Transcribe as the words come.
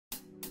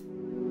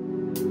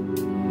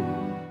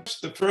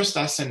The first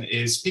lesson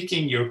is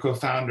picking your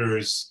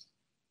co-founders,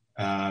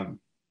 in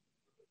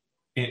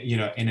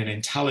an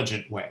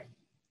intelligent way,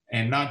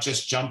 and not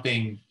just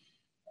jumping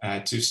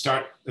to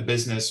start a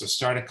business or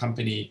start a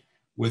company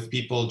with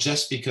people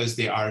just because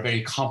they are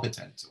very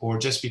competent, or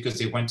just because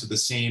they went to the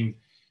same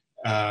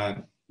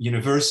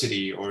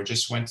university, or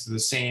just went to the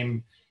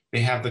same,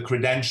 they have the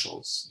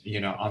credentials,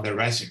 on their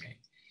resume.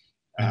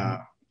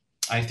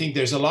 I think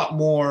there's a lot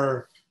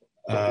more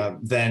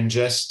than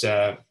just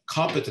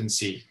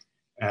competency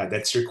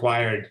that's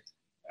required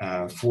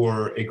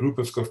for a group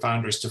of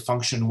co-founders to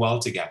function well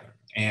together.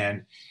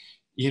 And,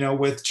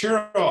 with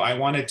Turo, I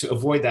wanted to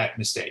avoid that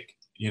mistake.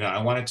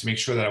 I wanted to make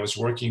sure that I was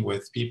working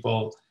with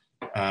people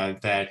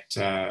that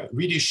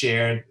really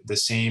shared the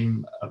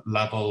same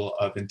level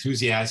of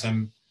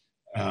enthusiasm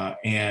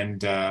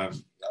and,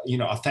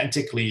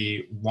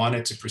 authentically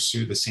wanted to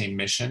pursue the same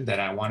mission that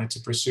I wanted to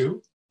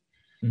pursue.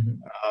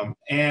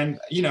 And,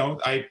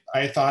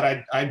 I thought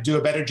I'd do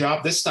a better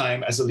job this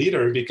time as a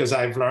leader, because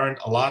I've learned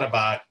a lot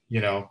about,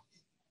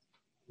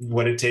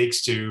 what it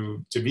takes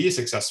to be a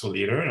successful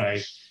leader.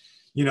 And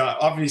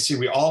obviously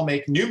we all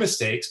make new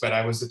mistakes, but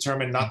I was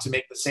determined not to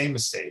make the same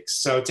mistakes.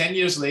 So 10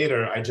 years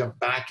later, I jumped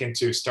back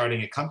into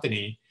starting a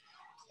company,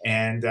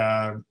 and,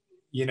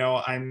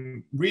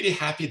 I'm really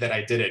happy that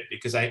I did it,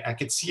 because I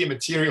could see a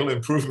material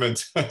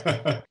improvement.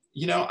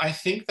 I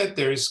think that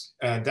there's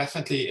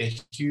definitely a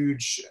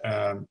huge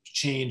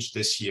change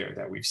this year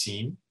that we've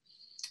seen.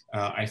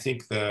 I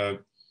think the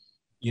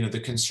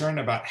concern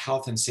about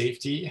health and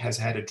safety has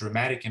had a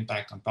dramatic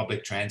impact on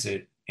public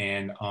transit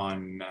and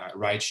on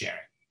ride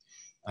sharing.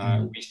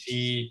 We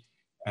see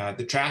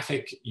the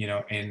traffic,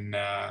 in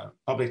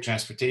public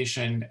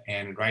transportation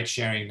and ride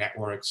sharing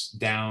networks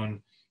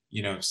down,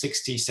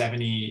 60,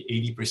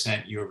 70,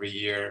 80% year over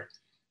year.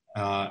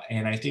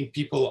 And I think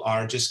people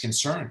are just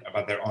concerned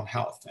about their own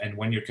health. And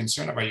when you're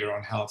concerned about your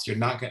own health, you're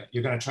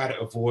going to try to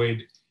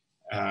avoid,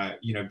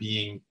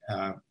 being,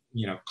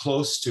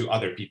 close to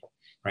other people,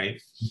 right?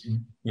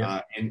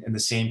 In the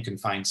same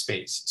confined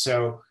space.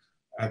 So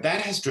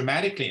that has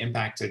dramatically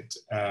impacted,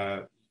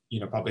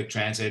 public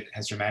transit,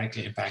 has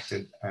dramatically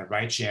impacted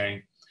ride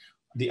sharing.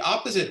 The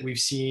opposite, we've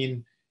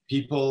seen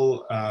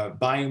people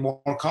buying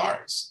more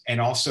cars,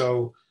 and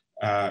also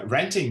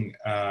renting,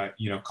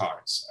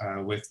 cars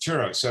with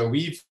Turo. So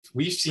we've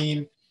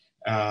seen,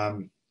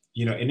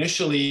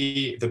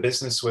 initially the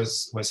business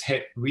was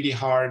hit really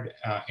hard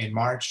in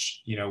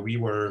March. We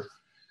were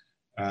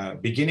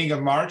beginning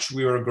of March,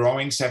 we were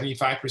growing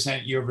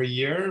 75% year over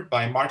year.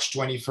 By March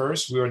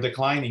 21st, we were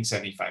declining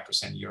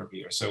 75% year over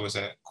year. So it was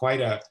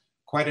quite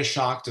a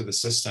shock to the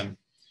system.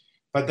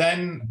 But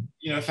then,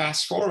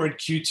 fast forward,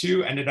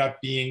 Q2 ended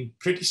up being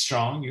pretty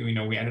strong.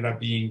 We ended up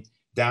being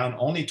down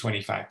only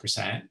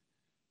 25%.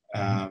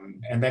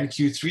 And then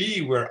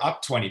Q3, we're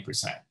up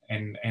 20%.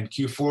 And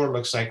Q4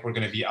 looks like we're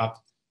going to be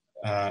up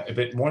a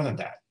bit more than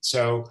that.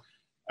 So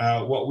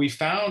what we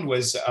found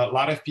was a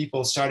lot of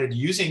people started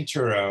using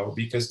Turo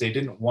because they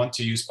didn't want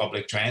to use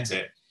public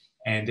transit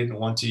and didn't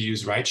want to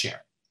use ride sharing.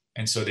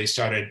 And so they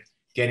started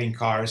getting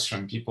cars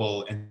from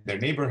people in their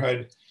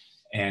neighborhood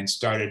and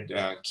started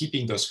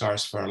keeping those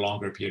cars for a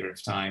longer period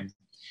of time.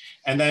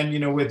 And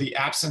then, with the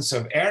absence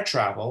of air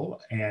travel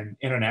and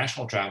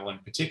international travel in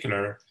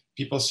particular,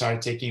 people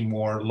started taking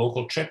more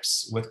local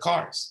trips with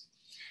cars.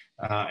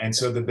 And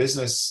so the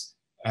business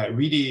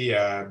really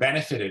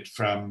benefited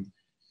from,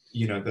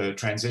 the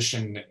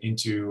transition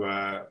into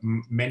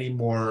many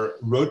more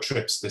road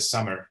trips this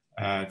summer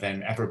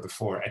than ever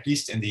before, at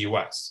least in the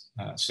US.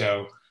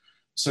 So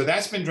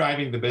that's been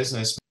driving the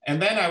business. And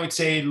then I would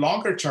say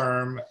longer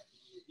term,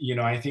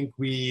 I think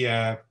we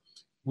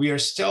are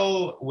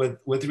still,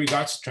 with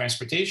regards to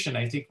transportation,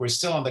 I think we're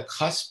still on the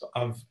cusp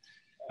of,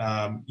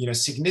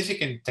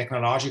 significant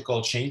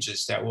technological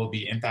changes that will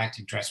be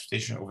impacting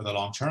transportation over the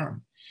long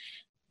term.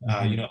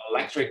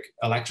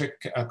 Electric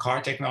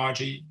car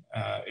technology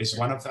is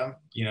one of them.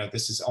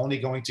 This is only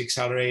going to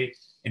accelerate.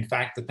 In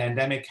fact, the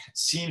pandemic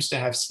seems to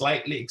have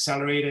slightly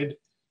accelerated,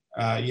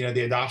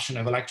 the adoption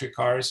of electric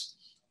cars.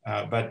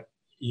 But,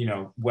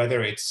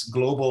 whether it's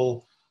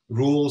global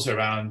rules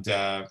around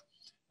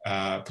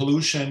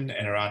pollution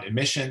and around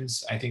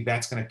emissions, I think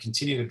that's going to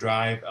continue to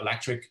drive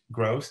electric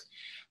growth.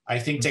 I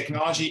think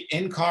technology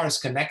in cars,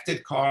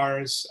 connected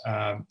cars,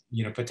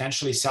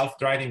 potentially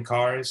self-driving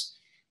cars,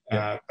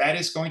 that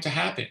is going to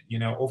happen,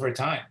 over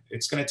time.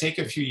 It's going to take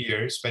a few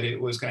years, but it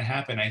was going to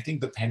happen. I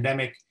think the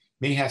pandemic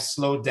may have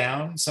slowed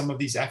down some of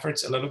these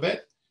efforts a little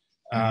bit,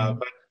 but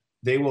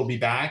they will be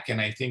back.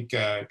 And I think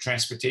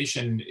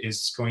transportation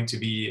is going to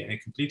be in a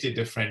completely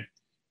different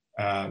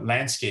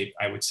landscape,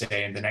 I would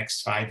say, in the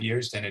next 5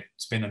 years than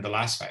it's been in the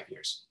last 5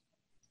 years.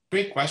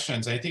 Great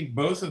questions. I think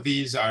both of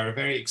these are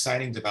very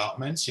exciting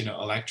developments,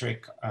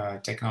 electric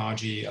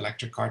technology,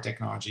 electric car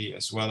technology,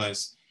 as well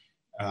as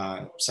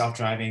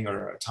self-driving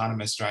or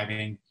autonomous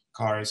driving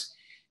cars.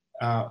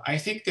 I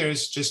think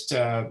there's just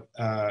a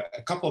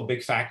couple of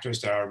big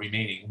factors that are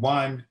remaining.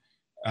 One,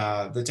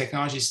 the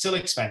technology is still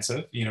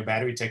expensive.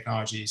 Battery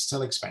technology is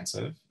still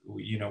expensive.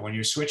 when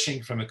you're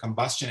switching from a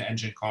combustion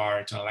engine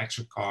car to an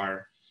electric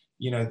car,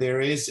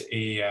 there is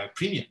a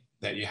premium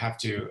that you have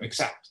to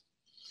accept.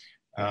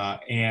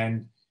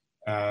 And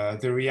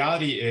the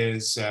reality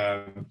is,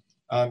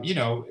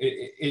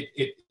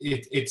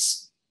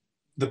 it's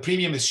the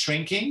premium is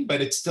shrinking,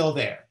 but it's still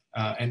there.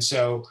 And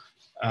so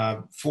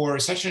for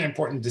such an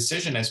important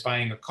decision as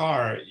buying a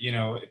car,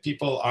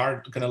 people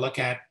are going to look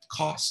at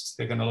costs.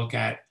 They're going to look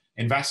at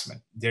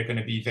investment. They're going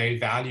to be very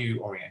value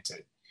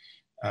oriented,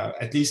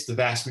 at least the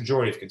vast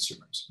majority of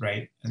consumers,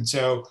 right? And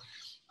so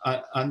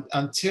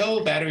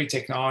until battery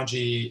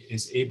technology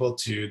is able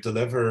to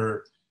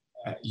deliver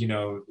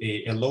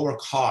a lower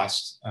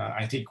cost,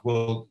 I think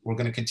we're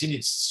going to continue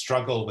to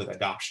struggle with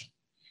adoption.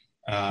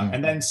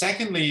 And then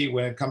secondly,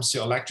 when it comes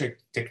to electric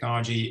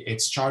technology,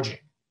 it's charging.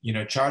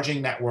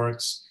 Charging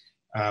networks,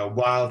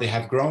 while they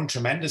have grown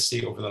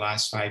tremendously over the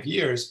last 5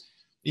 years,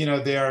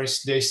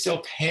 they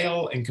still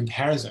pale in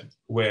comparison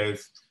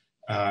with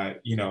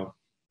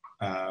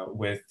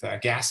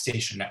gas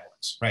station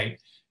networks, right?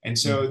 And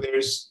so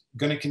there's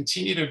going to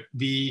continue to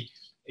be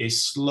a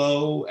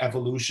slow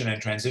evolution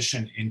and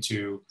transition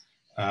into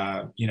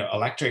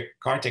electric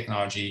car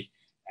technology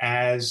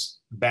as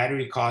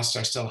battery costs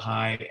are still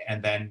high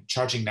and then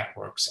charging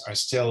networks are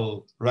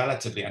still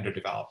relatively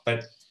underdeveloped.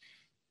 But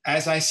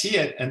as I see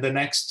it, in the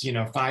next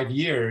 5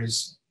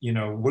 years,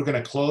 we're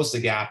going to close the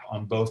gap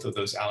on both of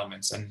those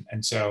elements.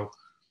 And so,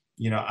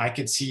 I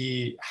could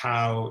see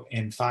how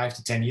in 5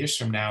 to 10 years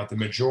from now, the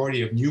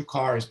majority of new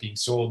cars being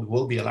sold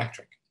will be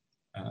electric.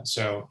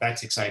 So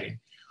that's exciting.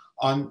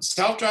 On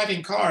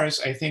self-driving cars,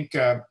 I think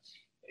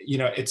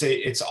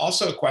it's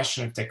also a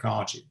question of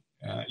technology.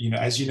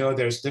 As you know,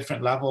 there's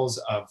different levels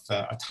of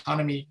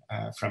autonomy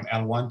from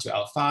L1 to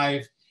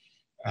L5.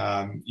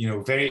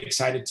 Very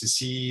excited to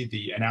see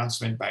the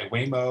announcement by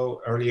Waymo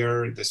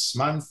earlier this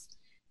month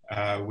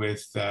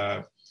with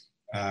a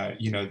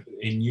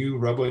new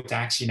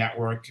robo-taxi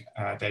network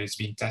that is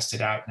being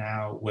tested out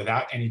now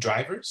without any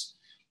drivers.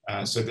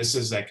 So this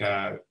is like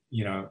an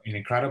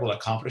incredible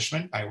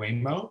accomplishment by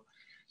Waymo.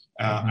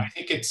 I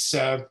think it's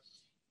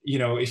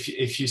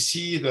if you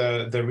see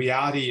the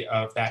reality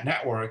of that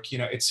network,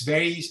 it's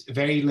very,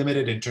 very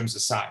limited in terms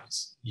of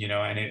size,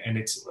 and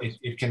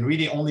it can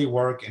really only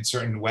work in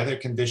certain weather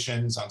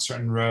conditions on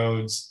certain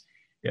roads.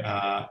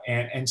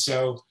 And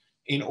so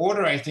in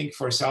order, I think,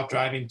 for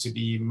self-driving to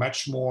be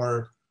much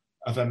more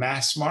of a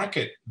mass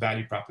market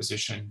value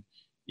proposition,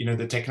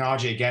 the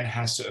technology again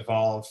has to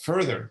evolve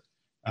further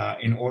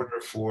in order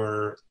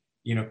for,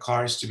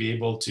 cars to be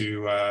able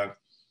to,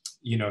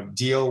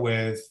 deal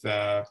with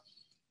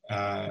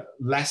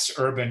less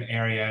urban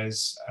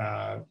areas,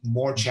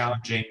 more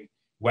challenging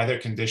weather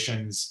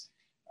conditions.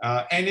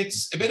 And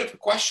it's a bit of a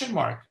question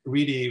mark,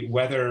 really,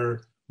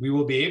 whether we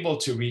will be able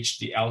to reach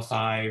the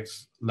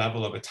L5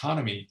 level of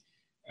autonomy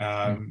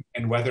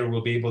and whether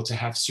we'll be able to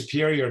have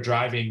superior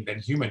driving than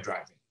human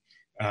driving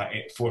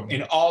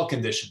in all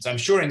conditions. I'm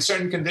sure in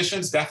certain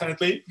conditions,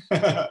 definitely,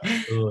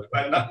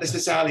 but not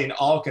necessarily in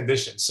all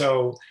conditions.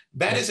 So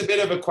that is a bit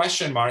of a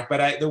question mark,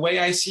 but the way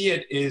I see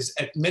it is,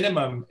 at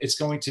minimum, it's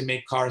going to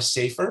make cars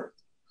safer.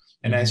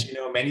 And as you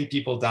know, many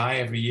people die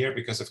every year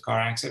because of car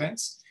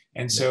accidents.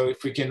 And so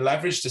if we can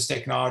leverage this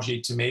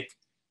technology to make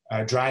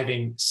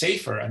driving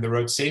safer and the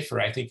road safer,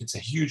 I think it's a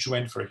huge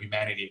win for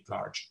humanity at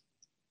large.